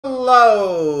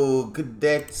Hello,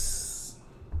 cadets.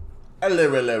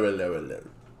 Hello.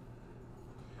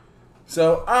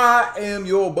 So I am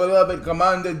your beloved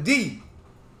Commander D,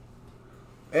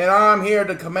 and I'm here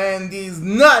to command these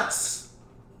nuts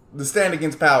to stand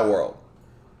against Palworld.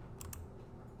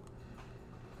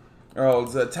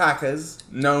 World's attackers,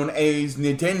 known as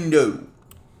Nintendo.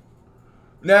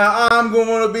 Now I'm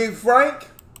going to be frank,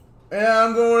 and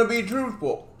I'm going to be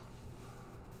truthful.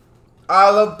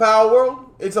 I love Palworld.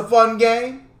 It's a fun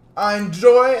game. I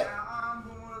enjoy it. I'm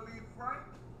going to be frank.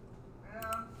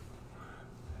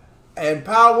 And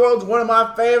Palworld's one of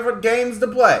my favorite games to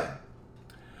play.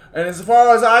 And as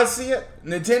far as I see it,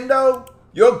 Nintendo,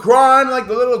 you're crying like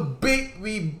the little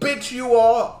bitch you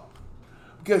are.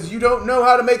 Because you don't know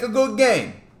how to make a good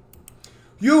game.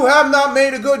 You have not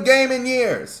made a good game in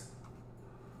years.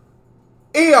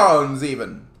 Eons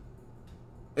even.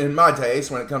 In my taste,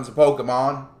 when it comes to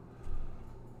Pokemon.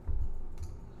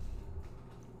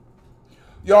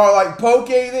 Y'all like poke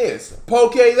this,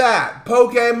 poke that,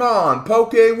 Pokemon,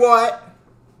 poke what?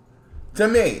 To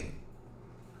me.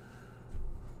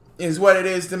 Is what it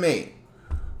is to me.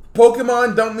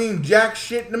 Pokemon don't mean jack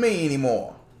shit to me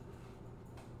anymore.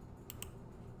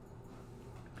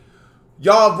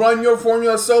 Y'all run your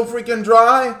formula so freaking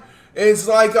dry, it's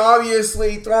like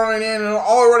obviously throwing in an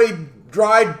already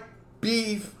dried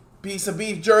piece of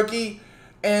beef jerky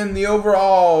and the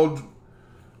overall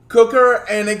cooker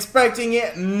and expecting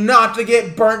it not to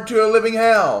get burnt to a living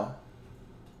hell.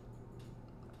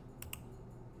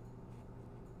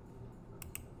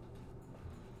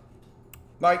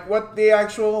 Like what the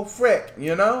actual frick,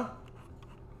 you know?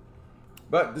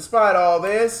 But despite all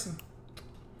this,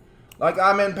 like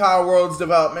I'm in Palworld's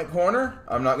development corner,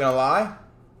 I'm not gonna lie.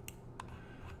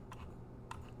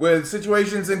 With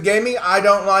situations in gaming, I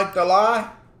don't like to lie.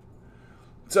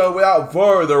 So without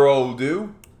further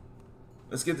ado,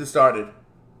 let's get this started.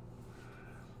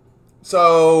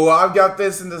 So I've got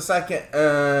this in the second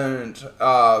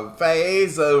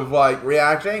phase of like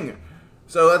reacting.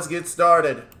 So let's get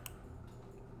started.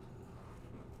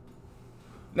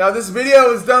 Now this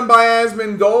video is done by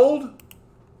Asmon Gold.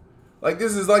 Like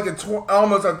this is like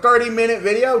almost a 30-minute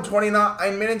video,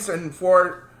 29 minutes and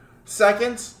 4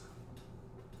 seconds.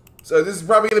 So this is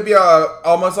probably going to be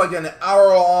almost like an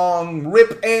hour-long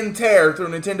rip and tear through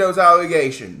Nintendo's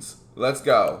allegations. Let's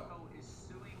go. Is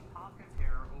suing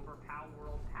Cmdr over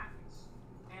Palworld patents,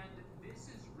 and this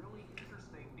is really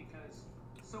interesting because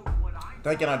what I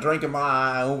taking a drink of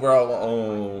my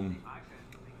overall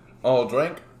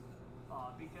drink.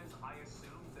 Because I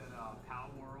assume that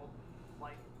Palworld,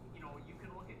 like you can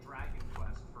look at Dragon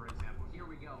Quest for example. Here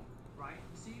we go, right?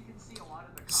 So you can see a lot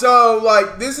of the. So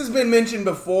like this has been mentioned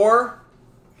before.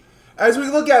 As we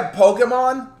look at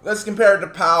Pokemon, let's compare it to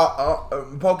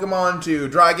Pokemon to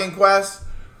Dragon Quest.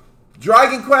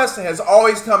 Dragon Quest has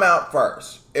always come out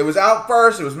first. It was out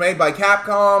first. It was made by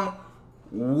Capcom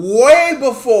way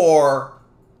before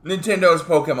Nintendo's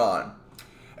Pokemon.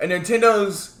 And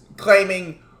Nintendo's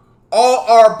claiming all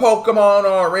our Pokemon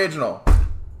are original.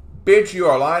 Bitch, you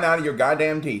are lying out of your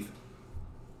goddamn teeth.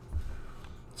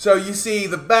 So you see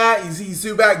the bat, you see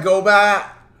Zubat,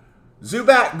 Golbat.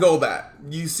 Zubat, Golbat.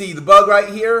 You see the bug right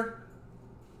here?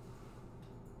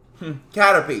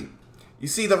 Caterpie. You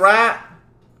see the rat?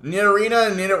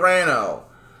 Nidorina and Nidorano.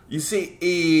 You see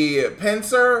a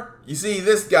Pinsir? You see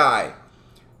this guy.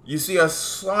 You see a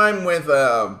slime with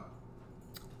some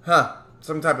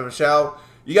type of a shell.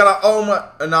 You got a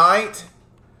Omanite.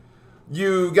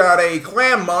 You got a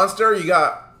clam monster. You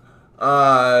got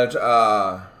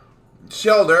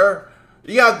Shellder.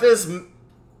 You got this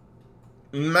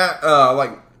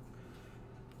like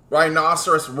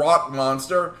rhinoceros rock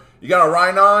monster. You got a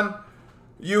Rhinon.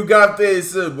 You got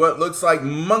this what looks like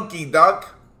monkey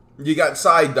duck. You got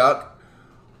Psyduck.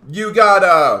 You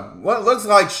got what looks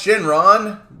like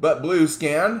Shenron but blue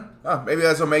skin. Maybe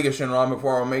that's Omega Shenron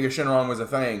before Omega Shenron was a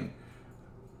thing.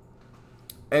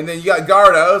 And then you got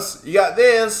Gyarados. You got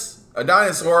this, a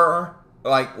dinosaur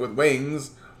like with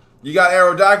wings. You got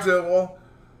Aerodactyl.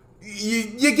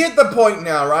 You get the point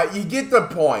now, right? You get the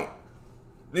point.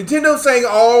 Nintendo's saying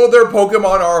all their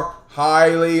Pokemon are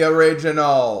highly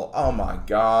original. Oh my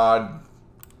god.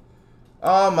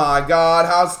 Oh my god,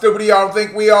 how stupid do y'all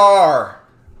think we are?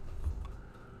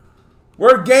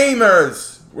 We're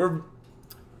gamers.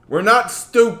 We're not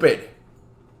stupid.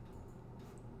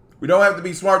 We don't have to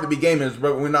be smart to be gamers,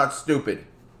 but we're not stupid.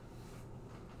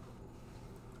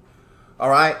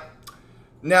 Alright?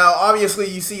 Now, obviously,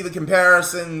 you see the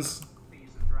comparisons. These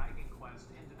Dragon Quest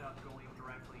ended up going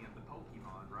directly into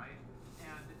Pokemon, right?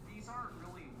 And these aren't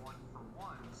really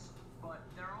one-for-ones, but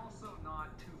they're also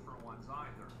not two-for-ones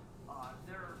either.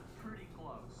 They're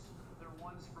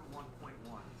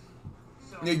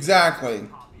Exactly.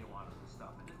 Copy a lot of this stuff.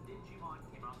 And then Digimon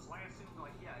came out, so I assumed,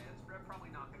 like, yeah, they're probably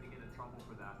not going to get in trouble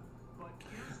for that. But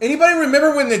anybody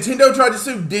remember when Nintendo tried to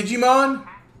sue Digimon?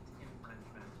 patent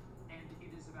infringement, and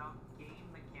it is about game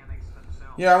mechanics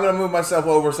themselves. Yeah, I'm gonna move myself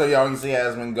over so y'all can see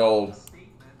Asmon Gold.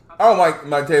 Statement Oh,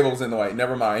 my table's in the way.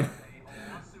 Never mind.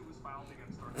 a lawsuit was filed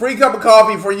against our Free cup of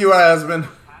coffee for you, Asmon.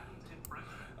 patent infringement.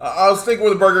 I'll stick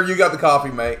with the burger. You got the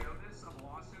coffee, mate. Notice of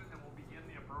lawsuit and will begin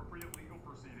the appropriate legal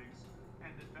proceedings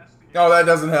and investigate Oh, that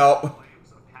doesn't help.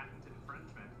 claims of patent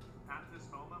infringement. At this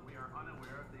moment, we are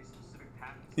unaware of the specific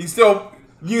patent. He's still.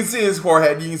 You can see his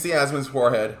forehead. You can see Asmon's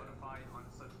forehead. Notified on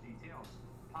such details.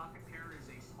 Pocket Pair is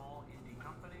a small indie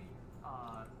company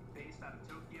based out of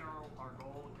Tokyo. Our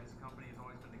goal as a company has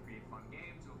always been to create fun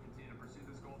games. We'll continue to pursue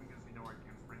this goal because we know our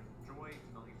games bring joy to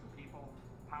millions of people.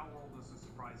 Palworld was a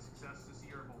surprise success this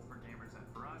year, both for gamers and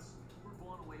for us. We're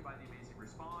blown away by the amazing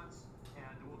response,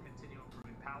 and we'll continue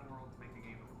improving Palworld to make a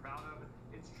game that we're proud of.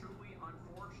 It's truly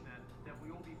unfortunate that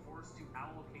we will be forced to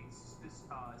allocate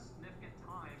significant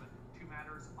time to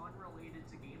matters unrelated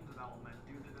to game development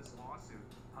due to this lawsuit.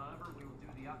 However, we will do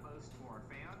the utmost for our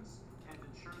fans and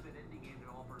ensure that indie game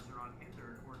developers are not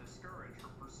hindered or discouraged from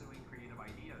pursuing creative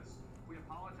ideas. We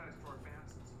apologize to our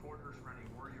fans and supporters for any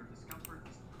worry or discomfort.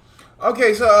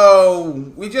 Okay,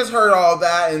 so we just heard all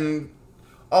that, and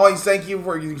always thank you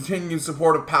for your continued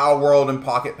support of Palworld and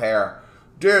Pocket Pair.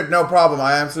 Dude, no problem.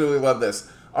 I absolutely love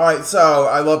this. Alright, so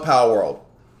I love Palworld.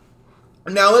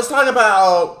 Now let's talk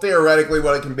about theoretically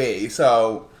what it can be.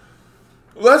 So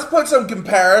let's put some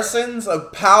comparisons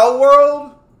of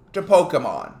Palworld to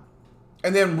Pokemon,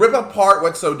 and then rip apart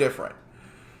what's so different.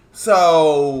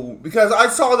 So, because I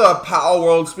saw the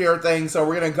Palworld Spear thing, so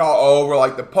we're going to go over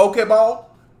like the Pokeball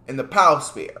and the Pal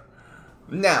Spear.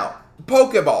 Now,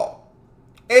 Pokeball.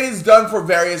 It is done for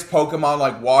various Pokemon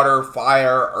like water,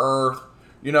 fire, earth,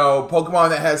 you know, Pokemon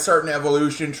that has certain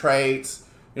evolution traits,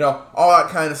 you know, all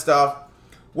that kind of stuff.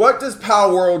 What does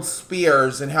Palworld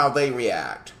Spears and how they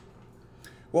react?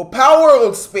 Well,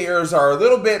 Palworld Spears are a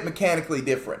little bit mechanically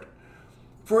different.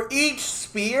 For each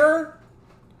spear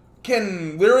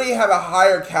can literally have a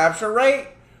higher capture rate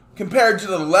compared to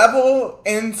the level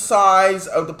and size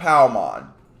of the Palmon.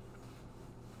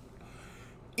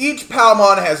 Each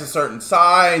Palmon has a certain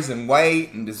size and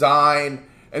weight and design,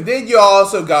 and then you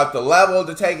also got the level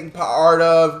to take part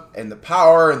of, and the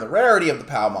power and the rarity of the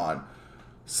Palmon.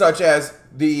 Such as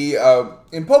the,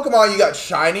 in Pokemon you got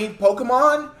shiny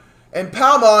Pokemon, and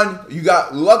Palmon you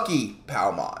got lucky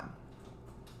Palmon.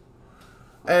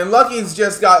 And Lucky's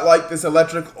just got like this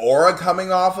electric aura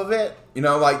coming off of it. You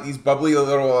know, like these bubbly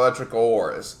little electric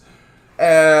auras.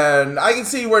 And I can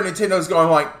see where Nintendo's going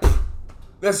like,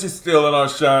 that's just stealing our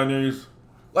shinies.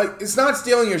 Like, it's not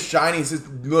stealing your shinies,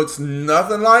 it looks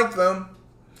nothing like them.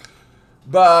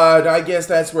 But I guess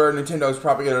that's where Nintendo's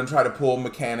probably going to try to pull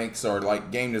mechanics or like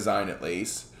game design at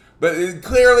least. But it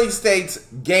clearly states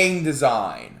game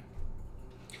design.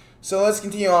 So let's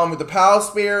continue on with the Pal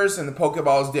Spears and the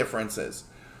Pokeball's differences.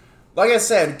 Like I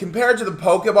said, compared to the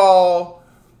Pokeball,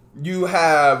 you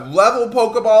have level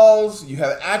Pokeballs, you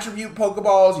have attribute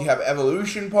Pokeballs, you have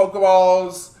evolution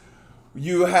Pokeballs,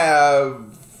 you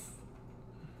have,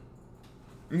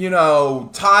 you know,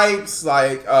 types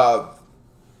like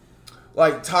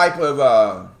type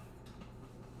of,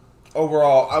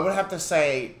 overall, I would have to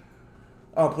say,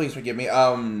 oh, please forgive me,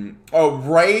 a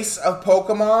race of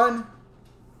Pokemon.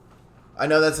 I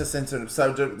know that's a sensitive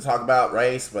subject to talk about,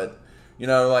 race, but, you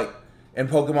know, like, in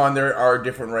Pokemon there are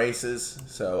different races,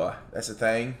 so that's a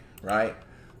thing, right?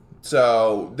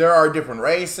 So, there are different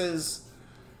races,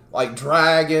 like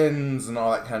dragons and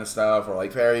all that kind of stuff, or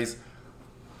like fairies.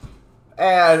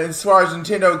 And as far as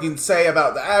Nintendo can say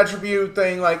about the attribute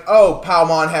thing, like, oh,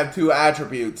 Palmon have 2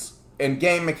 attributes in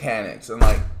game mechanics, and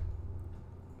like,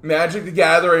 Magic the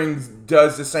Gathering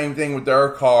does the same thing with their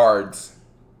cards.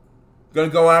 Gonna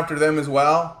go after them as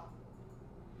well?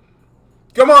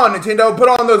 Come on, Nintendo, put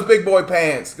on those big boy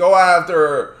pants. Go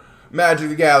after Magic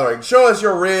the Gathering. Show us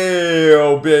your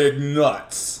real big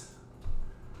nuts.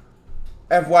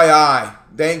 FYI,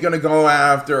 they ain't gonna go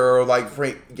after, like,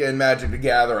 freaking Magic the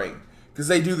Gathering. Because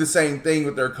they do the same thing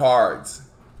with their cards.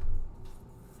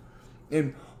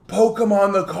 In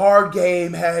Pokemon, the card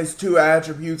game has 2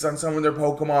 attributes on some of their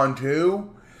Pokemon,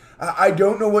 too. I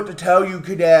don't know what to tell you,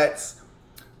 cadets.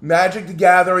 Magic the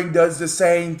Gathering does the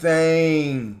same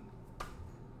thing.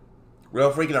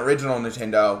 Real freaking original,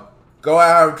 Nintendo. Go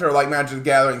after, like, Magic the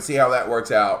Gathering, see how that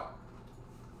works out.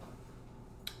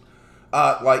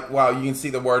 Like, wow, you can see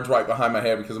the words right behind my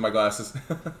head because of my glasses.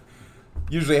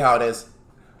 Usually how it is.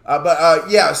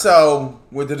 Yeah, so,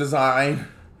 with the design.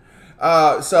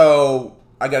 So,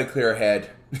 I got a clear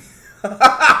head.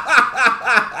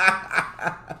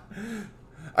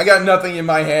 I got nothing in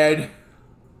my head.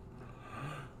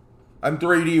 I'm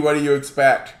 3D, what do you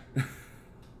expect?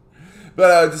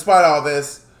 But despite all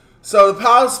this, so the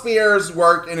Pal Spheres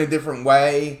work in a different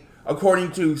way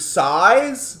according to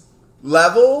size,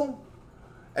 level,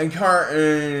 and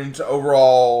current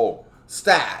overall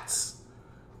stats.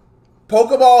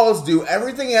 Pokeballs do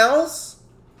everything else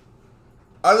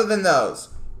other than those.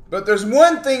 But there's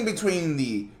one thing between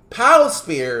the Pal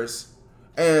Spheres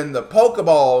and the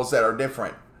Pokeballs that are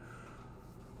different.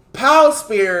 Pal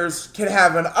Spheres can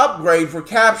have an upgrade for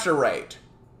capture rate.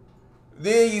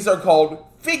 These are called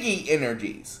Figgy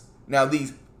Energies. Now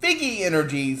these Figgy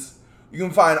Energies you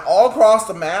can find all across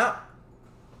the map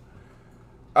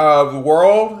of the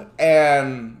world,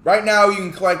 and right now you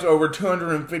can collect over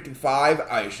 255.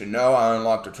 I should know, I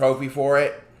unlocked a trophy for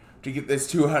it to get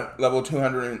this level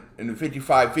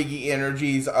 255 Figgy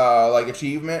Energies like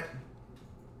achievement.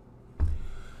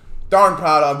 Darn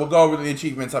proud of. We'll go over the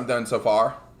achievements I've done so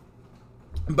far.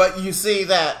 But you see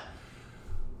that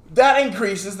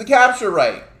increases the capture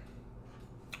rate.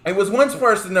 It was once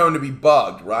first known to be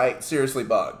bugged, right? Seriously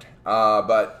bugged.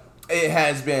 But it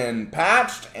has been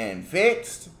patched and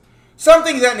fixed.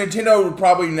 Something that Nintendo would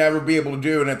probably never be able to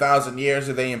do in 1,000 years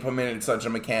if they implemented such a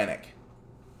mechanic.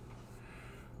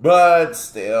 But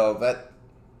still,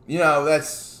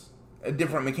 that's a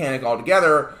different mechanic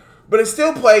altogether. But it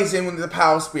still plays in with the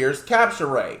Pal Sphere's capture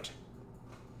rate.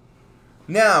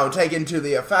 Now, take into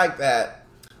the effect that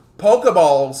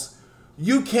Pokeballs,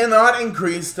 you cannot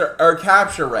increase their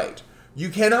capture rate. You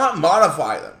cannot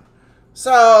modify them.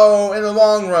 So, in the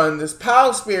long run, this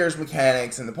Pal Spheres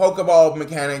mechanics and the Pokeball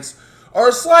mechanics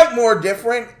are slightly more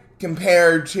different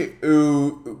comparing to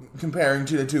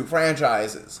the two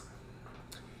franchises.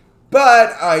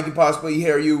 But I could possibly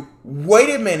hear you, wait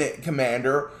a minute,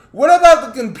 Commander. What about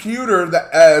the computer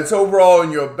that's overall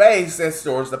in your base that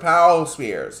stores the Pal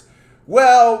Spheres?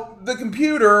 Well, the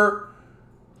computer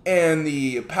in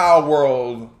the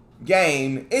Palworld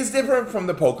game is different from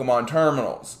the Pokemon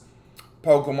terminals.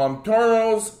 Pokemon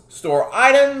terminals store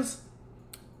items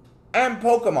and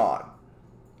Pokemon.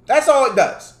 That's all it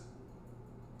does.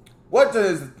 What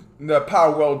does the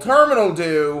Palworld terminal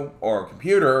do, or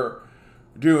computer,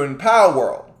 do in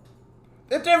Palworld?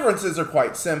 The differences are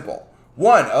quite simple.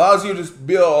 1, allows you to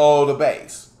build a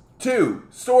base. 2,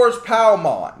 stores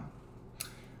Palmon.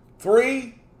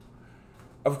 3,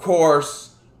 of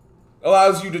course,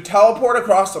 allows you to teleport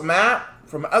across the map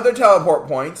from other teleport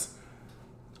points.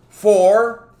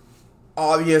 4,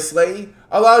 obviously,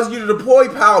 allows you to deploy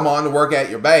Palmon to work at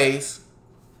your base.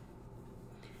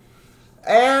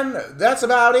 And that's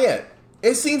about it.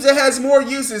 It seems it has more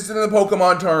uses than the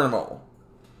Pokemon terminal.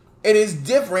 It is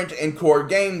different in core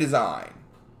game design.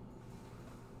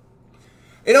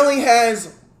 It only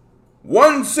has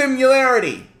one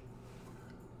similarity: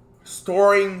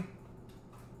 storing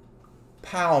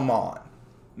Palmon.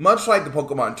 Much like the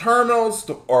Pokemon terminals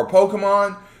or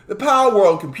Pokemon, the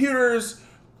Palworld computers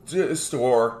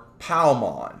store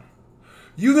Palmon.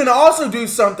 You can also do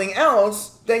something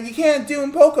else that you can't do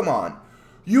in Pokemon.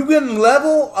 You can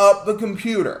level up the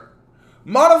computer,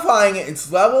 modifying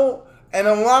its level and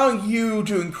allowing you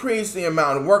to increase the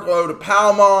amount of workload of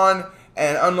Palmon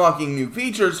and unlocking new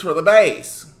features for the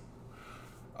base.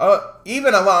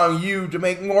 Even allowing you to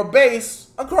make more base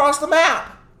across the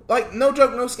map. Like, no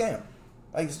joke, no scam.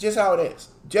 Like, it's just how it is.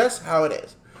 Just how it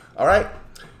is. Alright?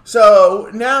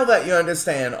 So, now that you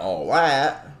understand all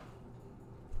that,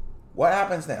 what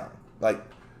happens now? Like,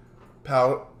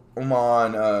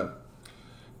 Palmon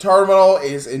terminal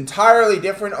is entirely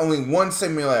different, only one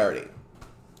similarity.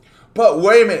 But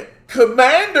wait a minute.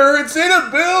 Commander, it's in a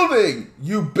building!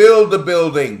 You build the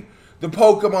building. The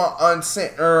Pokemon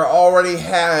Center already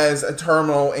has a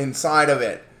terminal inside of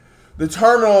it. The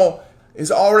terminal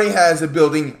already has a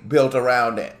building built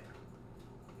around it.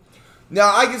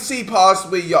 Now, I can see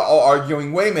possibly y'all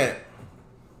arguing, wait a minute.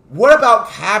 What about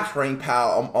capturing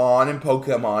Palmon and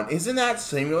Pokemon? Isn't that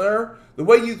similar? The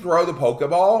way you throw the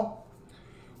Pokeball?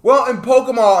 Well, in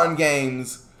Pokemon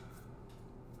games,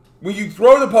 when you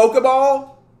throw the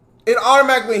Pokeball, it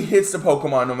automatically hits the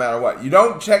Pokemon no matter what. You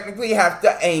don't technically have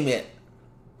to aim it.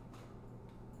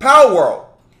 Palworld,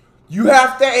 you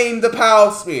have to aim the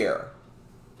Pal Sphere.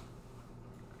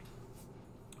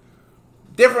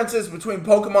 Differences between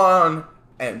Pokemon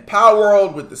and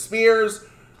Palworld with the spheres.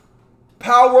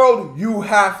 Palworld, you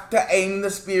have to aim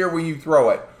the spear when you throw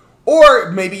it.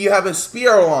 Or maybe you have a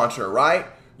spear launcher, right?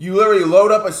 You literally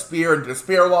load up a spear into the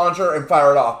spear launcher and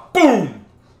fire it off. Boom!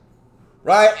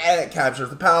 Right? And it captures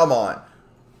the Palmon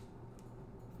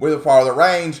with a farther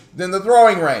range than the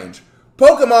throwing range.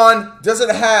 Pokemon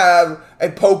doesn't have a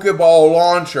Pokeball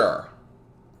launcher.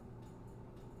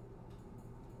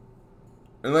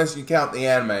 Unless you count the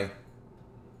anime.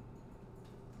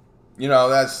 You know,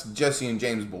 that's Jesse and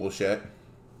James bullshit.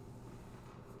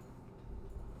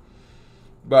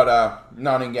 But,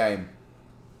 not in game.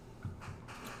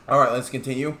 Alright, let's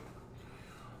continue.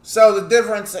 So, the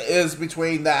difference is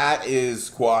between that is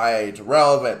quite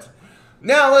relevant.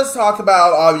 Now, let's talk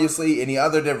about, obviously, any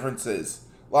other differences.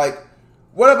 Like,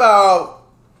 what about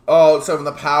some of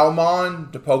the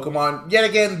Palmon to Pokemon? Yet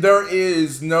again, there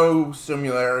is no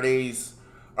similarities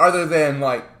other than,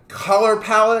 like, color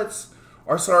palettes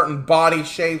or certain body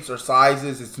shapes or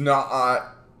sizes. It's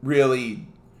not really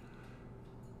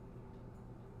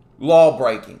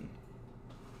law-breaking.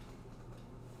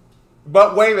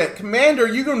 But wait a minute, Commander,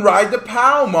 you can ride the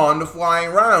Palmon to fly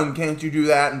around. Can't you do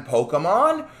that in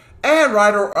Pokemon? And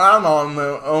ride around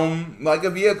on like a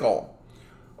vehicle.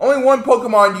 Only one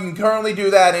Pokemon you can currently do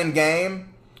that in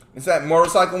game. It's that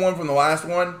motorcycle one from the last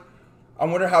one. I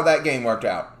wonder how that game worked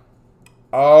out.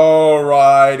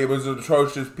 Alright, it was an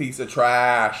atrocious piece of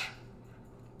trash.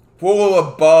 Full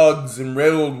of bugs and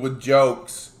riddled with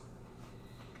jokes.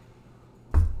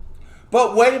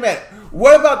 But wait a minute,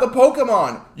 what about the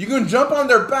Pokemon? You can jump on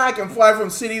their back and fly from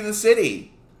city to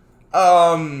city.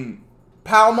 Palmon,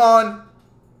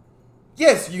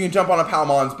 yes, you can jump on a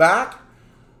Palmon's back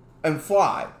and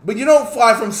fly. But you don't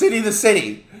fly from city to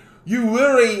city. You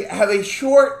literally have a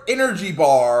short energy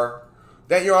bar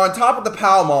that you're on top of the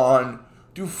Palmon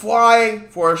to fly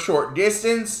for a short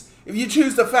distance. If you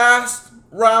choose the fast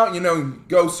route, you know,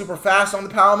 go super fast on the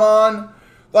Palmon,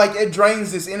 like, it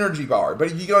drains this energy bar. But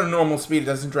if you go to normal speed, it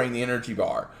doesn't drain the energy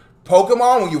bar.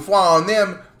 Pokemon, when you fly on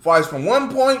them, flies from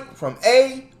one point, from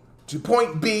A to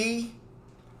point B,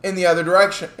 in the other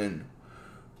direction.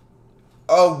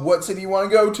 What city you want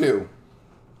to go to?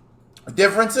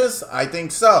 Differences? I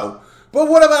think so. But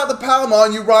what about the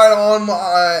Palmon you ride on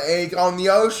the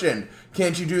ocean?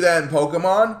 Can't you do that in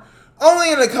Pokemon?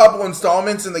 Only in a couple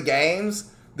installments in the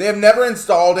games. They have never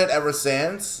installed it ever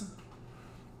since.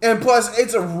 And plus,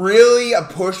 it's really a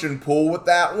push and pull with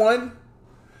that one.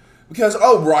 Because,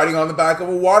 riding on the back of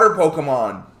a water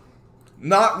Pokemon.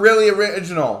 Not really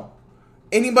original.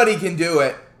 Anybody can do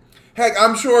it. Heck,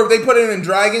 I'm sure if they put it in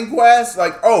Dragon Quest,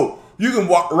 like, you can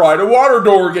ride a water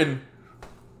Dorgan.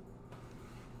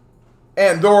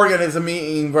 And Dorgan is a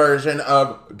mean version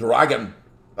of dragon.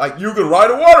 Like, you can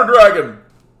ride a water dragon.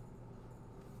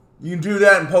 You can do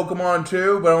that in Pokemon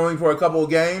too, but only for a couple of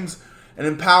games. And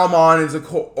then Palmon is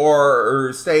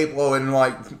or staple and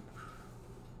like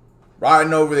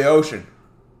riding over the ocean.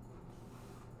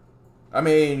 I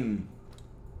mean,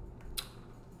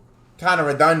 kind of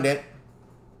redundant.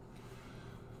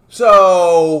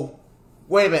 So,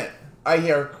 wait a minute. I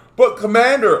hear, but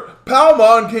Commander,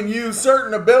 Palmon can use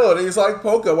certain abilities like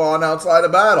Pokemon outside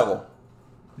of battle.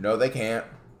 No, they can't.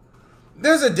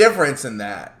 There's a difference in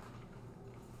that.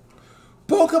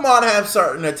 Pokemon have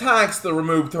certain attacks to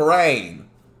remove terrain.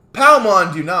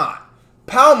 Palmon do not.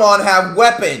 Palmon have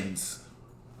weapons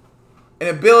and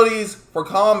abilities for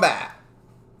combat.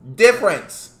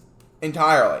 Difference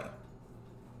entirely.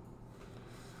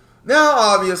 Now,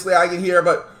 obviously, I can hear,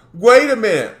 but wait a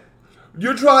minute.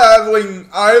 You're traveling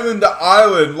island to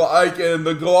island like in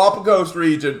the Galapagos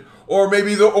region or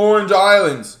maybe the Orange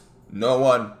Islands. No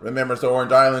one remembers the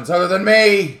Orange Islands other than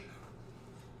me.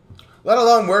 Let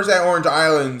alone, where's that Orange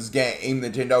Islands game,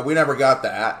 Nintendo? We never got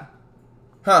that.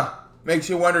 Huh. Makes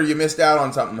you wonder you missed out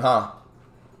on something, huh?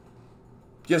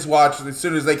 Just watch. As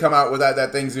soon as they come out with that,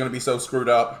 that thing's going to be so screwed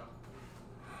up.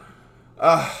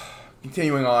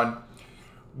 Continuing on.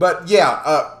 But,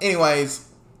 yeah. Anyways,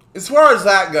 as far as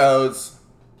that goes,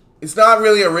 it's not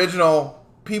really original.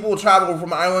 People travel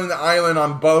from island to island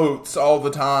on boats all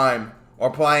the time. Or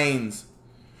planes.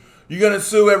 You gonna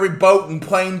sue every boat and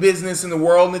plane business in the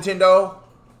world, Nintendo?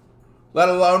 Let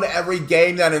alone every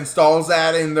game that installs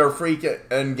that in their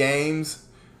freaking games?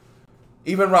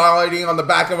 Even riding on the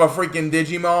back of a freaking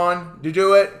Digimon to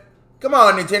do it? Come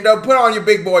on, Nintendo, put on your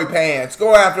big boy pants.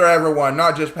 Go after everyone,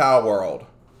 not just Palworld.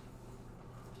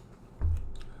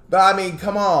 But I mean,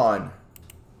 come on.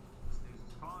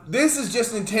 This is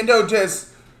just Nintendo just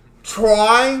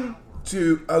trying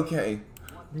to... Okay.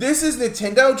 This is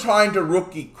Nintendo trying to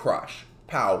rookie crush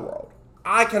Palworld.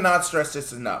 I cannot stress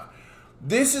this enough.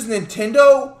 This is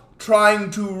Nintendo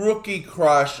trying to rookie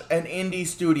crush an indie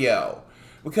studio.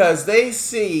 Because they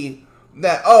see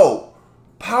that,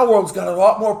 Palworld's got a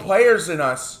lot more players than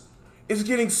us. It's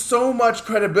getting so much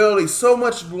credibility, so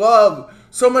much love,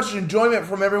 so much enjoyment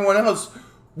from everyone else.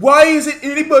 Why isn't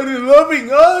anybody loving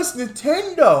us,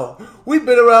 Nintendo? We've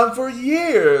been around for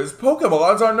years.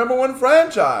 Pokemon's our #1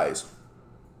 franchise.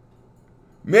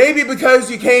 Maybe because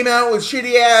you came out with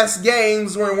shitty-ass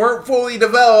games when weren't fully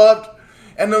developed,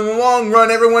 and in the long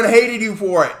run, everyone hated you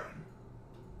for it.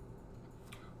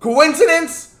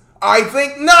 Coincidence? I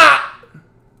think not.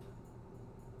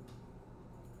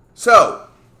 So,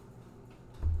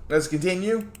 let's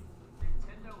continue.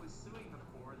 Nintendo is suing them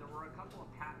for. There were a couple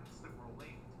of patents that were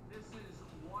linked. This is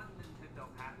one Nintendo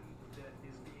patent that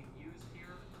is being used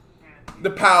here, and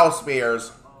The PAL Spears.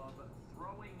 of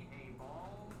throwing a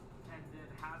ball and then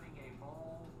having a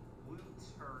ball loot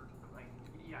or like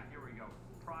here we go.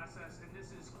 Process, and this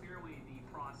is clearly the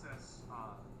process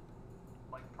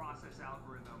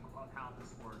algorithm of how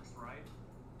this works, right?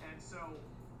 And so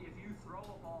if you throw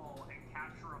a ball and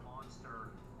capture a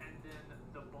monster, and then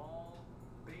the ball,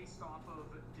 based off of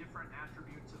different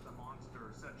attributes of the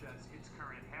monster, such as its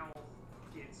current health,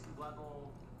 its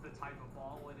level, the type of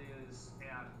ball it is,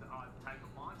 and the type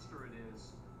of monster it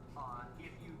is,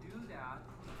 if you do that,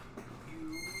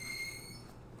 you...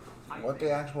 What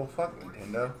the actual fuck,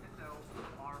 Nintendo?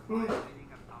 are violating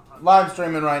Live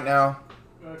streaming right now.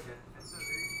 Okay. And so there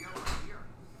you go right here.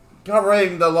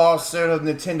 Covering the lawsuit of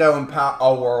Nintendo and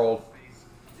Palworld.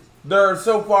 They're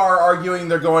so far arguing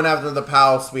they're going after the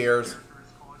PAL Spears.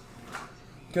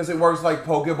 Because it works like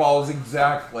Pokeballs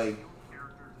exactly.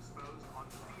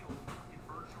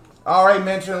 I already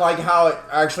mentioned like how it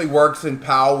actually works in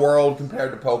Palworld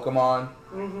compared to Pokemon.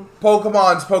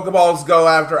 Pokemon's Pokeballs go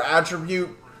after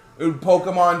attribute,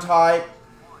 Pokemon type,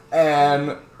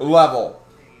 and level.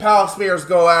 PAL Spears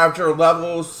go after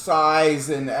level, size,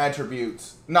 and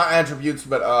attributes. Not attributes,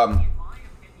 but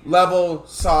level,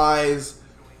 size,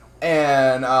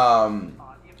 and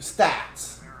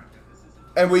stats.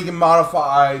 And we can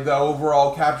modify the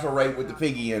overall capture rate with the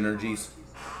Figgy energies.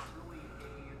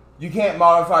 You can't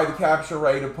modify the capture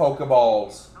rate of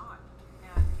Pokeballs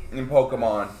in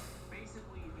Pokemon.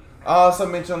 I also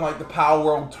mentioned like the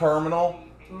Palworld terminal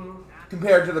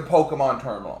compared to the Pokemon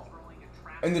terminal.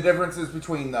 And the differences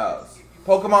between those.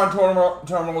 Pokemon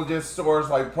terminal just stores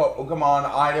like Pokemon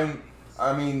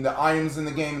the items in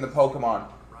the game and the Pokemon.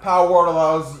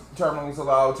 Palworld terminals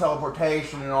allow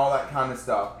teleportation and all that kind of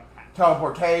stuff.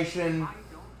 Teleportation,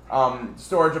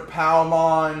 storage of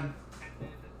Palmon,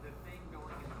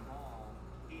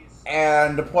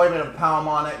 and deployment of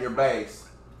Palmon at your base.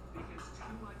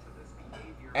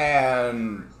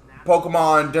 And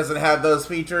Pokemon doesn't have those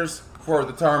features for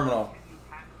the terminal.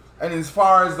 And as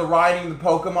far as the riding, the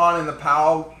Pokemon and the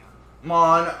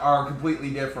Palmon are completely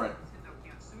different.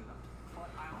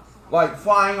 Like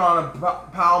flying on a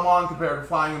Palmon compared to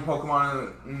flying in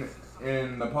Pokemon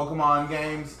in the Pokemon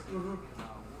games.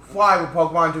 Fly with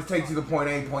Pokemon just takes you to point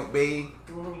A, point B.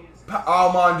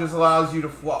 Palmon just allows you to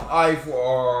fly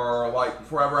for like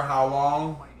forever how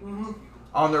long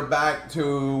on their back to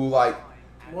like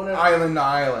island to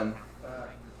island.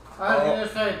 I was gonna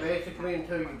say basically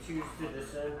until you choose to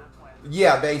descend.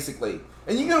 Yeah, basically.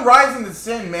 And you can rise and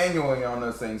descend manually on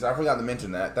those things. I forgot to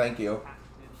mention that. Thank you.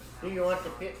 Do you want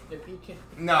the peach?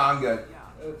 No, I'm good.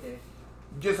 Okay.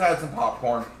 Just had some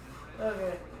popcorn.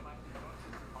 Okay.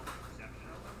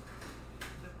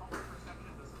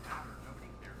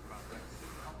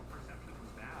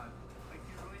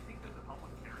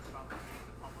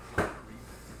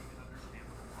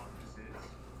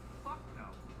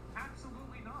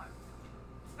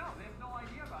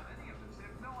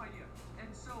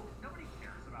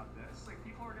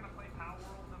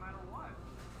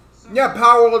 Yeah,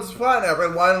 Palworld's fun,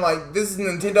 everyone. Like, this is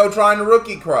Nintendo trying to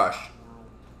rookie crush.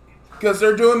 Because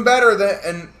they're doing better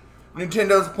than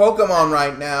Nintendo's Pokemon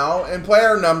right now in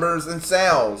player numbers and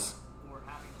sales.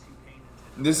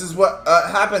 This is what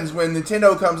happens when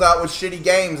Nintendo comes out with shitty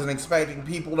games and expecting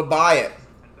people to buy it.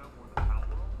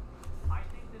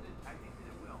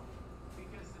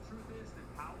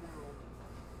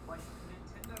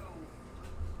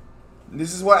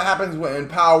 This is what happens when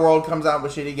Palworld comes out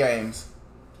with shitty games.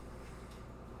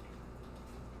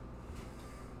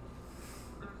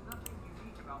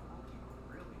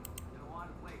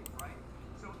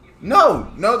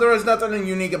 No, there is nothing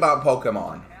unique about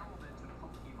Pokemon.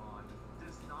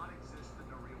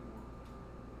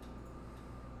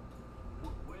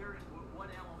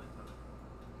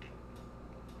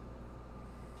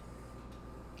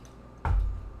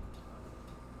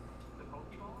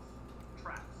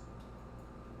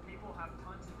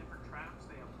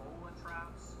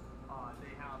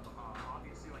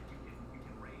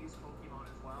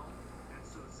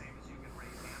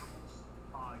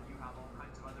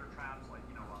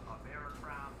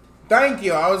 Thank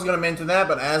you. I was going to mention that,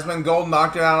 but Asmund Gold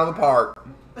knocked it out of the park.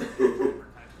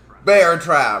 Bear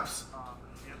traps.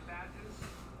 Gem badges.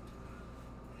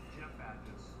 Gem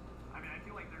badges. I mean, I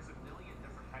feel like there's a million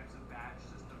different types of badge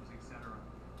systems, etc.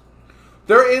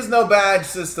 There is no badge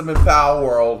system in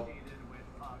Palworld.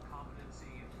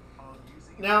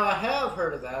 Now, I have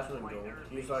heard of Asmund Gold.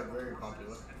 He's like very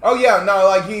popular. Oh yeah, no,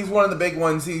 like he's one of the big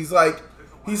ones. He's like,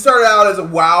 he started out as a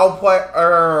WoW player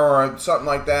or something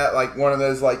like that, like one of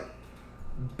those like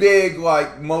big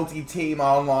like multi-team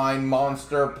online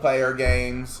monster player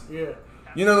games. Yeah.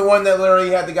 You know the one that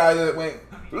literally had the guy that went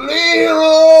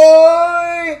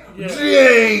Leroy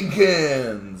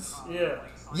Jenkins. Yeah.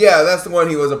 Yeah, that's the one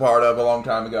he was a part of a long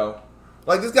time ago.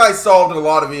 Like this guy solved a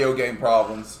lot of video game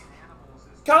problems.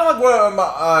 Kind of like one of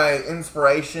my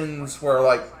inspirations for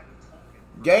like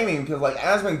gaming, because like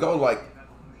Asmund Gold, like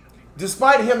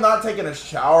despite him not taking a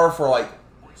shower for like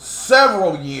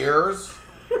several years,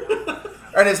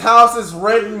 and his house is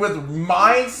ridden with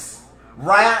mice,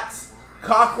 rats,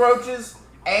 cockroaches,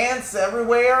 ants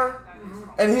everywhere,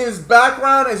 and his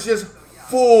background is just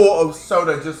full of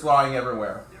soda just lying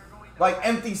everywhere, like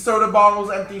empty soda bottles,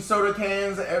 empty soda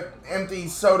cans, empty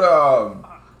soda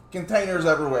containers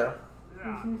everywhere.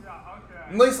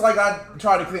 At least like I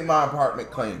try to keep my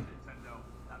apartment clean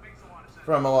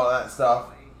from a lot of that stuff.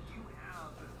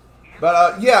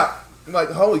 But yeah, like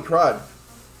holy crud.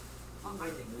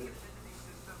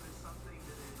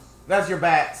 That's your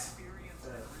bats.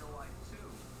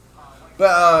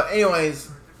 But anyways,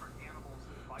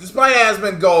 despite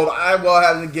Asmund Gold, I will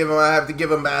have to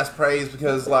give him mass praise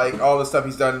because like all the stuff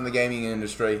he's done in the gaming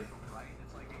industry.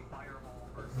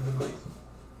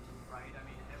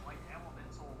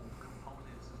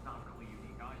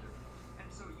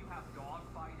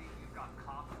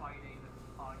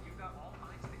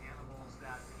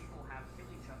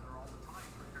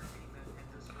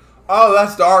 Oh,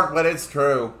 that's dark, but it's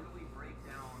true.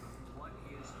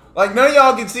 Like, none of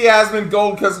y'all can see Asmund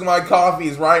Gold because my coffee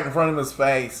is right in front of his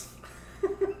face.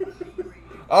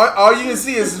 All you can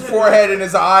see is his forehead and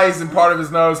his eyes and part of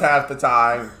his nose half the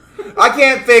time. I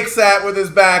can't fix that with his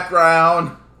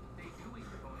background.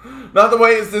 Not the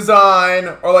way it's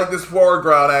designed, or like this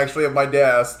foreground, actually, of my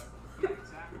desk.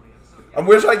 I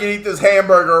wish I could eat this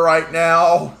hamburger right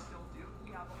now.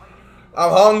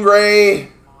 I'm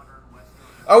hungry.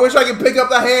 I wish I could pick up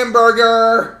the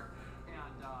hamburger.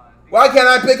 Why can't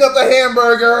I pick up the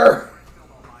hamburger?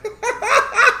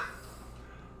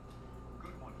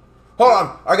 Hold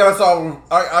on. I gotta solve.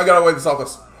 I gotta wait to solve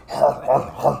this. No,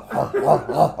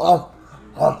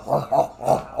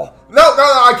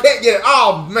 I can't get it.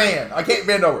 Oh man, I can't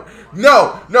bend over.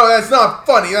 No, that's not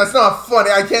funny. That's not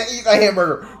funny. I can't eat the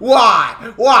hamburger.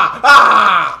 Why?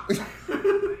 Ah!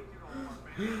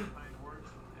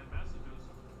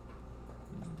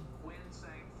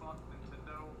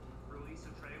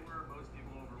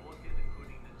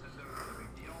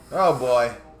 Oh boy.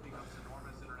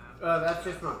 That's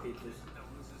just my peaches.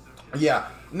 Yeah.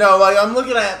 No, like I'm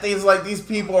looking at these, like these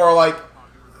people are like,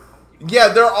 yeah,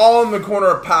 they're all in the corner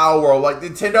of Palworld. Like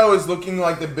Nintendo is looking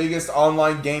like the biggest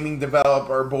online gaming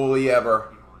developer bully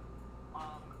ever.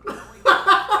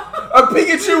 A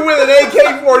Pikachu with an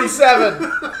AK-47.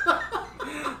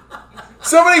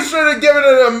 Somebody should have given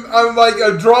it like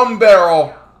a drum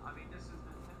barrel.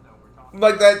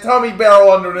 Like that tummy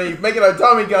barrel underneath. Make it a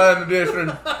Tommy gun edition.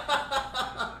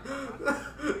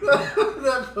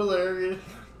 That's hilarious.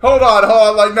 Hold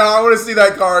on. Like, no, I want to see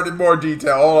that card in more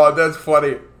detail. Hold on, that's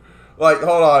funny. Like,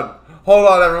 hold on,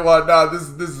 everyone. No, this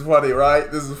is funny,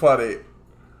 right? This is funny.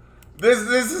 This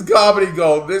is comedy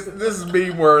gold. This is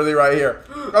meme worthy right here.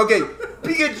 Okay,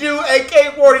 Pikachu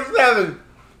AK-47,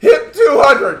 hip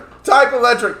 200, type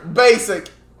electric,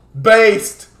 basic,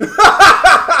 based.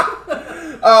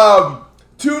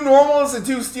 2 normals and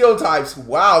 2 steel types.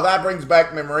 Wow, that brings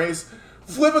back memories.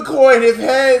 Flip a coin if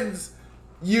heads.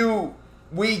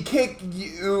 We kick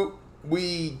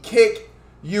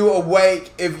you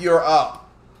awake if you're up.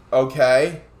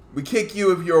 Okay, we kick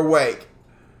you if you're awake.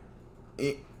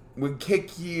 We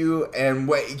kick you and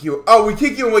wake you. Oh, we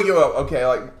kick you and wake you up. Okay,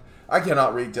 like I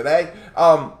cannot read today.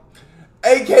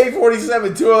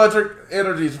 AK-47, 2 electric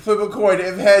energies. Flip a coin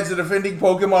if heads. The defending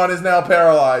Pokemon is now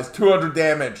paralyzed. 200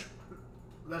 damage.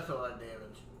 That's a lot of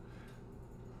damage.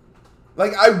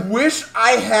 Like, I wish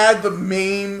I had the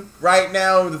meme right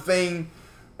now, the thing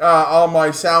on my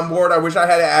soundboard. I wish I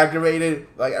had it activated.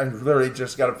 Like, I literally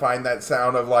just got to find that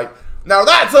sound of, like, now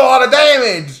that's a lot of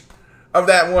damage! Of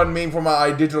that one meme for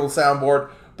my digital soundboard.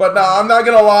 But no, I'm not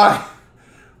going to lie.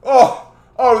 Oh,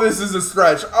 this is a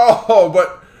stretch. Oh,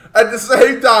 but at the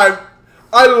same time,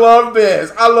 I love this.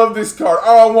 I love this card.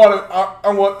 Oh, I want it.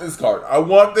 I want this card. I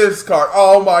want this card.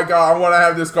 Oh my god, I want to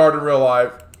have this card in real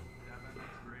life. Yeah,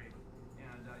 that's great. And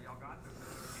y'all got this.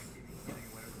 You can't keep getting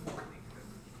away with this thing.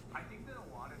 I think that a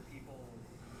lot of people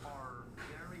are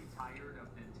very tired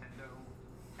of Nintendo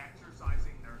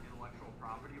exercising their intellectual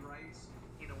property rights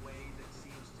in a way that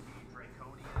seems to be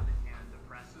draconian and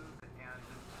oppressive. And at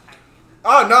the end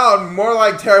Oh no, more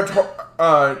like territory.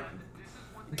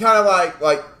 Kind of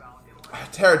like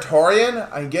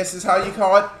Territorian, I guess is how you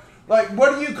call it. Like,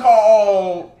 what do you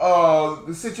call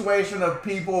the situation of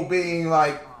people being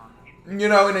like, you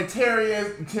know, in a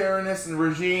tyrannous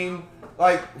regime,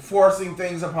 like forcing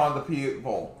things upon the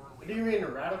people? Do you mean a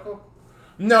radical?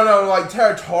 No, like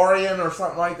Territorian or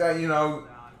something like that. You know,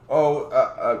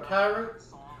 Tyrant?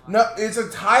 No, it's a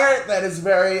tyrant that is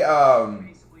very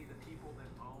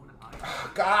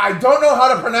God, I don't know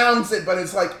how to pronounce it, but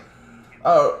it's like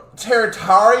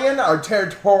Territorian or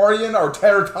Territorian or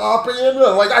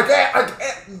Terratopian. Like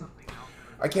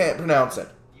I can't pronounce it.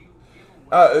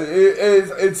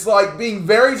 It's like being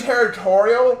very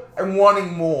territorial and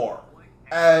wanting more,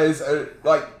 as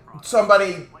like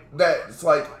somebody that's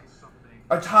like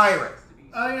a tyrant.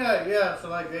 Oh yeah. So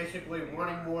like basically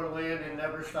wanting more land and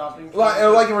never stopping.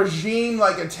 Like a regime,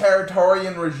 like a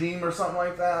Territorian regime or something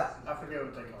like that. I forget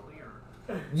what they call it.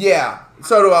 Yeah,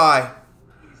 so do I.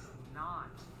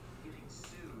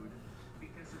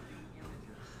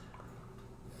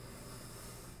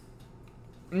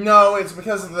 No, it's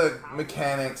because of the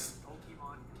mechanics.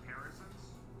 Pokemon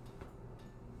comparisons.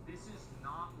 This is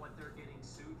not what they're getting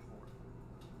sued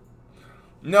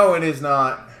for. No, it is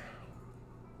not.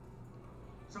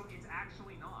 So it's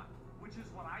actually not, which is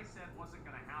what I said wasn't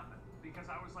going to happen. Because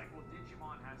I was like, well,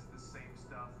 Digimon has the same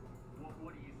stuff.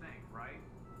 What do you think, right?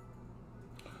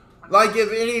 Like, if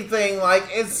anything, like,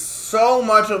 it's so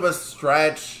much of a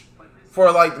stretch for,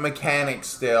 like, the mechanics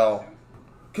still.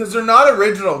 Because they're not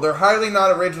original. They're highly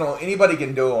not original. Anybody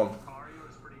can do them.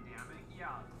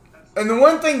 And the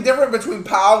one thing different between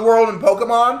Palworld and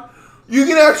Pokemon, you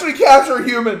can actually capture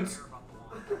humans.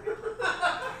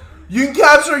 You can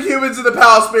capture humans in the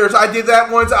Pal Spirits. I did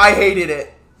that once. I hated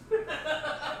it.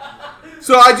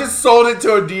 So I just sold it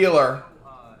to a dealer.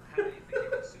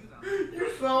 You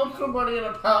sold somebody in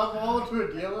a Palworld to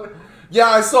a dealer? Yeah,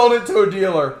 I sold it to a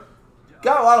dealer.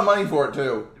 Got a lot of money for it,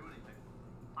 too.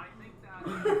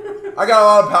 I got a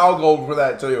lot of Pal Gold for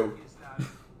that, too.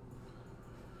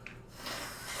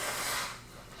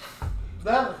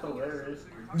 That was hilarious.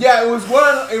 Yeah, it was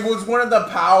one of the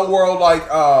Palworld, like,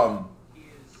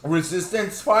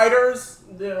 resistance fighters.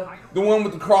 Yeah. The one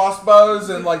with the crossbows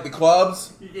and, like, the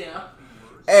clubs. Yeah.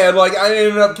 And, like, I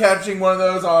ended up catching one of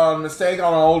those on mistake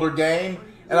on an older game.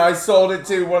 And I sold it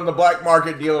to one of the black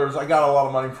market dealers. I got a lot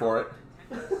of money for it.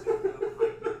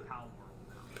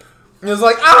 It was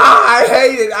like, I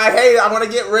hate it. I want to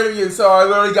get rid of you. So I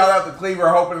literally got out the cleaver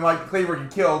hoping, like, the cleaver could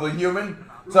kill the human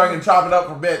so I can chop it up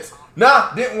for bits.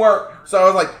 Nah, didn't work. So I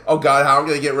was like, oh, God, how am I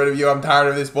going to get rid of you? I'm tired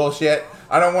of this bullshit.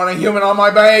 I don't want a human on my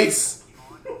base.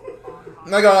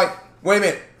 And I go like, wait a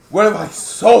minute. What if I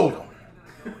sold him?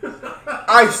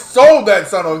 I sold that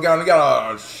son of a gun and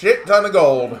got a shit ton of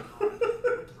gold.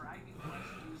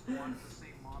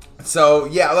 So,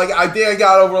 yeah, like, I think I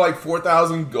got over, like,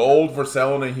 4,000 gold for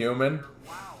selling a human.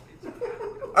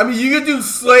 I mean, you can do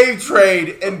slave trade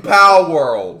in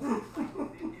Palworld.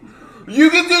 You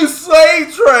can do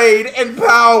slave trade in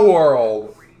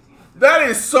Palworld. That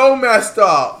is so messed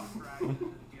up.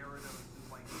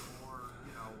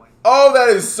 Oh, that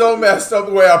is so messed up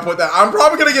the way I put that. I'm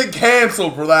probably going to get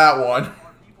canceled for that one.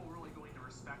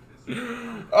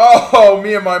 Oh,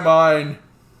 me and my mind.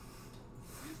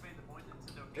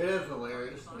 It is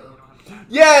hilarious, though.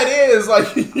 Yeah, it is.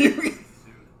 Like, you...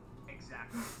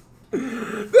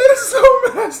 That is so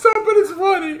messed up, but it's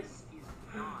funny. This is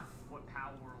not what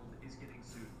Palworld is getting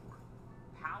sued for.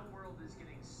 Palworld is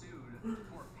getting sued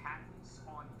for patents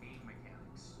on game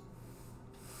mechanics.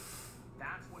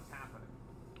 That's what's happening.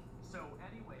 So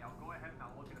anyway, I'll go ahead and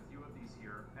I'll look at a few of these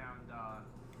here. And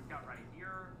we've got right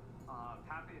here,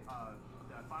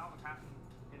 filed a patent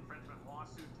infringement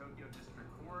lawsuit, Tokyo District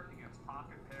Court against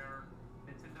Pocket Pair.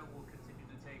 Nintendo will continue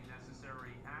to take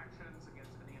necessary actions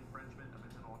against any infringement of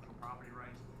its intellectual property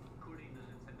rights, including the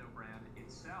Nintendo brand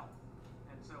itself.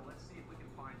 And so let's see if we can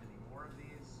find any more of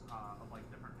these, of like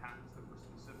different patents that were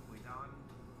specifically done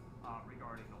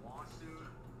regarding the lawsuit.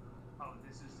 Oh,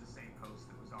 this is the same post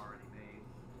that was already made.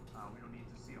 We don't need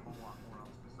to see a whole lot more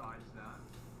else besides that.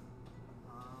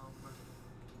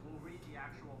 We'll read the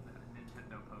actual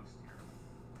Nintendo post here.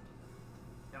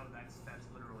 No, that's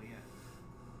literally it.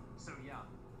 So yeah,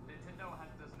 Nintendo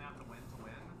doesn't have to win to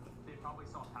win. They've probably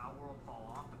saw Palworld fall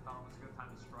off and thought it was a good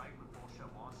time to strike with bullshit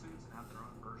lawsuits and have their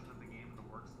own version of the game in the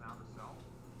works now themselves.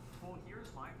 Well, here's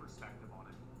my perspective on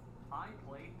it. I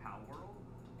played Palworld,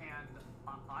 and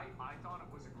I thought it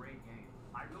was a great game.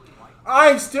 I really liked it.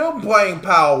 I'm still playing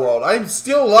Palworld. I'm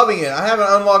still loving it. I haven't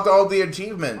unlocked all the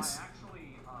achievements.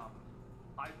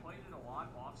 I played it a lot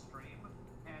off stream,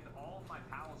 and all of my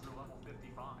pals are level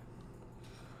 55.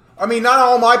 I mean, not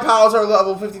all my pals are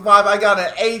level 55. I got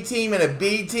an A team and a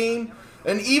B team,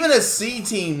 and even a C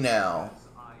team now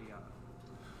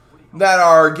that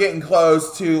are getting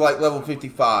close to like level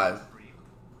 55.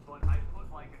 But I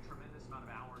put like a tremendous amount of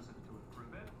hours into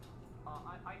improve it.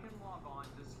 I can log on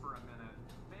just for a minute.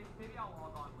 Maybe I'll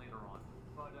log on later on.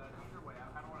 But either way,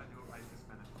 I don't want to do it right this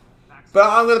minute. But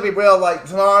I'm gonna be real. Like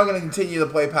tomorrow, I'm gonna continue to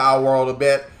play Palworld a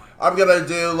bit. I'm gonna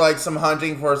do like some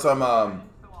hunting for some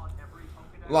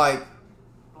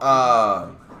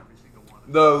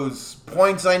those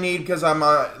points I need because I'm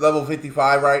level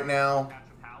 55 right now. Catch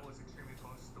a pal is extremely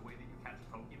close to the way that you catch a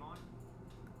Pokemon.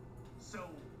 So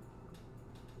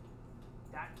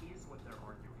that is what they're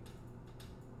arguing.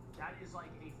 That is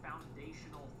like a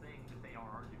foundational thing that they are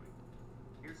arguing.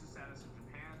 Here's the status of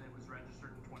Japan. It was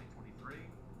registered in 2023.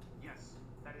 Yes,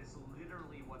 that is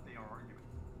literally what they are arguing.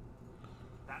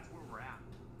 That's where we're at.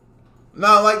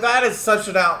 No, like that is such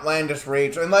an outlandish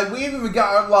reach, and like we even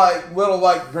got like little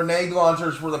like grenade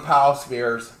launchers for the PAL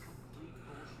Spears.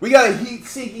 We got a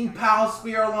heat-seeking PAL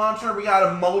Spear launcher. We got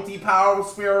a multi-PAL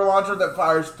Spear launcher that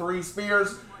fires 3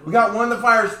 spears. We got one that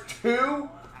fires 2.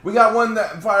 We got one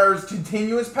that fires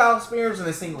continuous PAL Spears and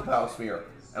a single PAL Spear,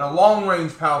 and a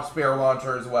long-range PAL Spear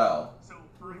launcher as well.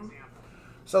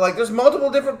 So like, there's multiple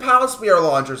different PAL Spear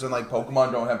launchers, and like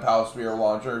Pokemon don't have PAL Spear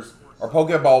launchers or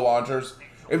Pokeball launchers.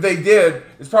 If they did,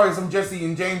 it's probably some Jesse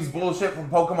and James bullshit from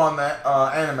Pokemon that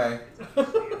anime. It's out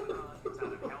of health,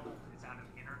 it's out of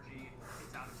energy,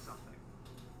 it's out of something.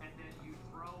 And then you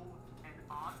throw an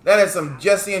object. That is some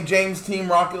Jesse and James Team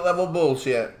Rocket level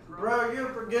bullshit. Bro, you're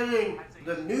forgetting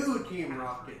the new Team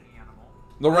Rocket.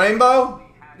 The Rainbow?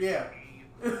 Yeah.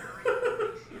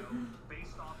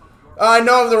 I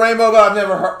know of the Rainbow, but I've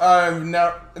never heard.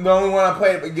 The only one I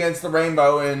played against the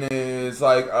Rainbow in is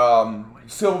like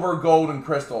Silver, Gold, and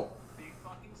Crystal. Big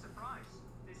fucking surprise.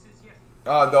 This is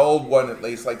The old one at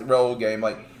least, like the real old game.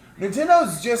 Like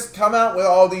Nintendo's just come out with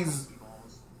all these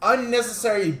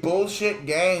unnecessary bullshit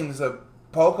games of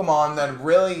Pokemon that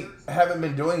really haven't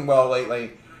been doing well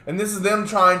lately. And this is them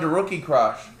trying to rookie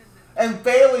crush and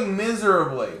failing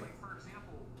miserably. For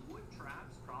example, wood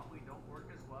traps probably don't work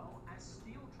as well as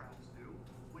steel traps do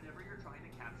whenever you're trying to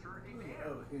capture a bear.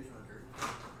 Oh, here's Hunter.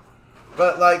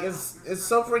 But like, it's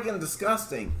so freaking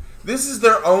disgusting. This is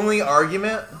their only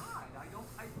argument. I don't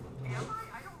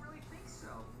really think so.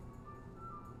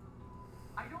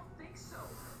 I don't think so.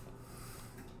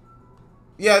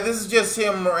 Yeah, this is just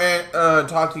him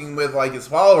talking with like his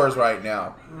followers right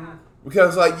now.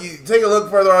 Because like, you take a look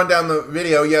further on down the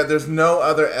video, yeah, there's no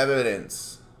other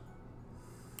evidence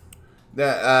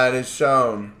that is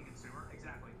shown.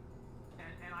 Exactly.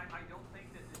 And I don't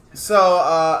think that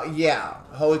So, yeah,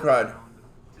 holy crud.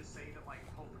 to say that like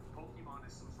Pokemon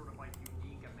is some sort of like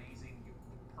unique, amazing,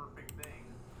 perfect thing.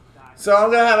 So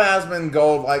I'm gonna have Asmon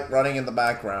Gold like running in the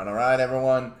background, alright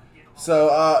everyone?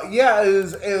 So yeah,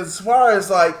 as far as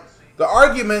like the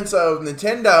arguments of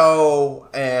Nintendo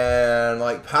and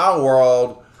like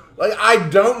Palworld, like I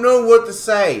don't know what to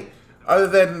say other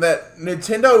than that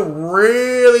Nintendo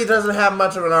really doesn't have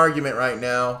much of an argument right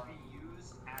now.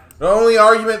 The only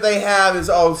argument they have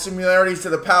is similarities to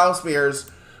the PAL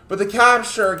Spears, but the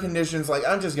capture conditions, like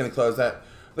I'm just gonna close that.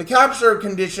 The capture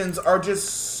conditions are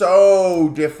just so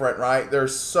different, right? They're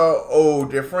so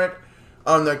different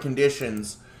on their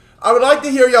conditions. I would like to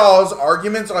hear y'all's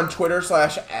arguments on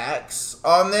Twitter/X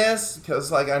on this,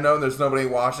 because like I know there's nobody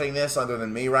watching this other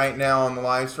than me right now on the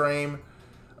live stream,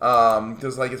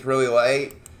 because like it's really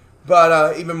late.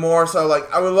 But even more so,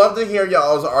 like I would love to hear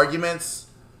y'all's arguments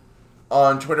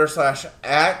on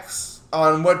Twitter/X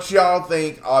on what y'all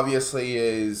think. Obviously,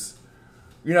 is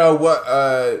what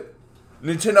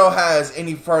Nintendo has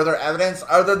any further evidence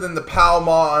other than the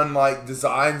Palmon like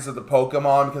designs of the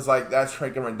Pokemon, because like that's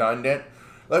freaking redundant.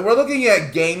 Like, we're looking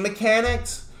at game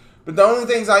mechanics, but the only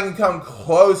things I can come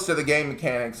close to the game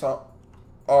mechanics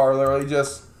are literally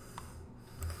just,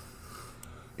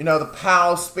 the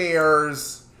PAL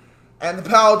Spears and the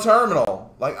PAL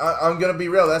Terminal. Like, I'm going to be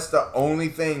real, that's the only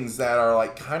things that are,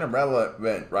 like, kind of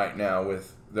relevant right now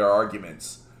with their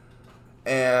arguments.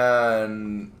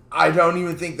 And I don't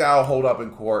even think that'll hold up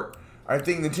in court. I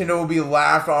think Nintendo will be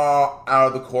laughed out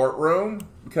of the courtroom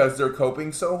because they're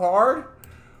coping so hard.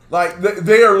 Like,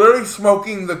 they are literally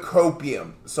smoking the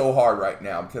copium so hard right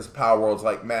now because Palworld's,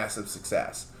 like, massive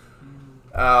success.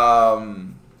 It's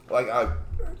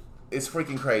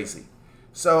freaking crazy.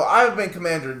 So, I've been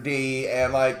Commander D,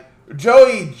 and, like,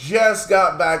 Joey just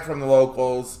got back from the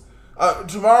locals.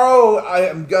 Tomorrow, I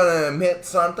am gonna admit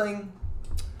something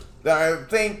that I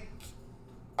think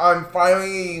I'm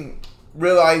finally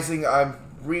realizing I'm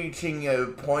reaching a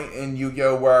point in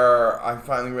Yu-Gi-Oh! Where I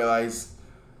finally realize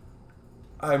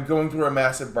I'm going through a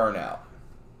massive burnout.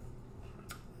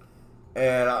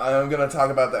 And I'm going to talk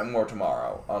about that more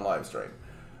tomorrow on live stream.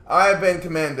 I've been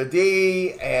Commander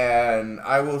D, and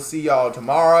I will see y'all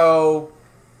tomorrow,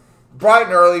 bright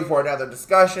and early, for another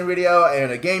discussion video,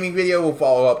 and a gaming video will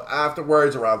follow up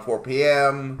afterwards around 4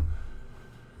 p.m.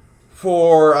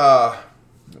 for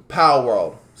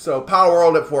Palworld. So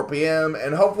Palworld at 4 p.m.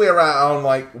 and hopefully around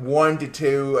like 1 to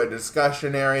 2 a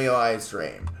discussionary live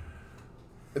stream.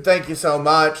 Thank you so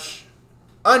much.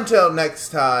 Until next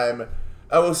time,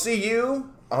 I will see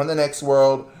you on the next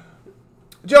world.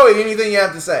 Joey, anything you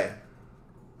have to say?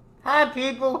 Hi,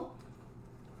 people.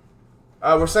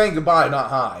 We're saying goodbye, not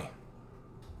hi.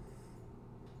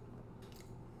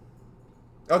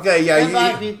 Okay, yeah.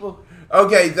 Goodbye, people.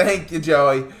 Okay, thank you,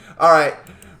 Joey. All right.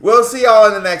 We'll see y'all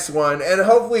in the next one, and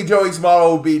hopefully Joey's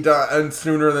model will be done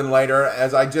sooner than later,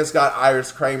 as I just got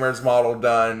Iris Kramer's model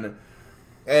done,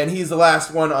 and he's the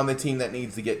last one on the team that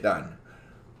needs to get done.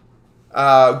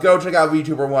 Go check out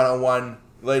VTuber 101.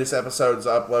 Latest episodes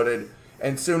uploaded,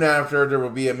 and soon after there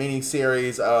will be a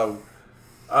mini-series of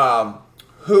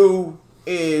who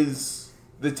is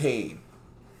the team,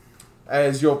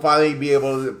 as you'll finally be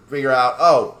able to figure out,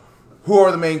 oh, who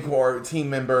are the main core team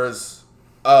members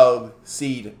of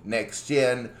Seed Next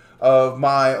Gen of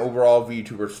my overall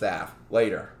VTuber staff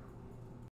later.